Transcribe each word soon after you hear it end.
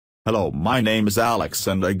Hello, my name is Alex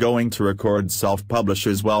and I'm going to record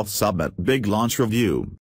Self-Publishers Wealth Summit Big Launch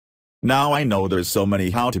Review. Now I know there's so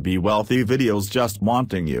many how to be wealthy videos just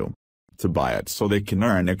wanting you to buy it so they can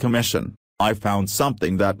earn a commission. I found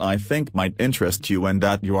something that I think might interest you and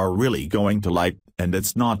that you are really going to like, and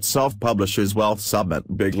it's not Self-Publishers Wealth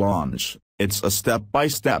Summit Big Launch. It's a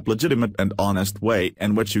step-by-step legitimate and honest way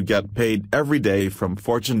in which you get paid every day from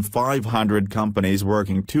Fortune 500 companies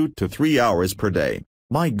working 2 to 3 hours per day.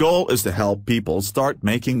 My goal is to help people start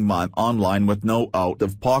making money online with no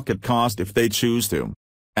out-of-pocket cost if they choose to.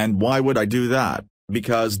 And why would I do that?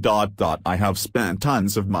 Because I have spent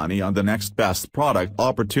tons of money on the next best product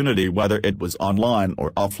opportunity, whether it was online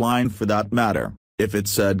or offline for that matter. If it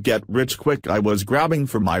said get rich quick, I was grabbing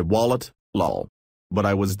for my wallet, lol. But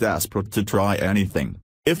I was desperate to try anything.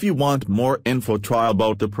 If you want more info, try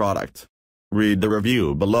about the product. Read the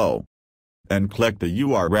review below. And click the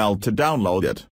URL to download it.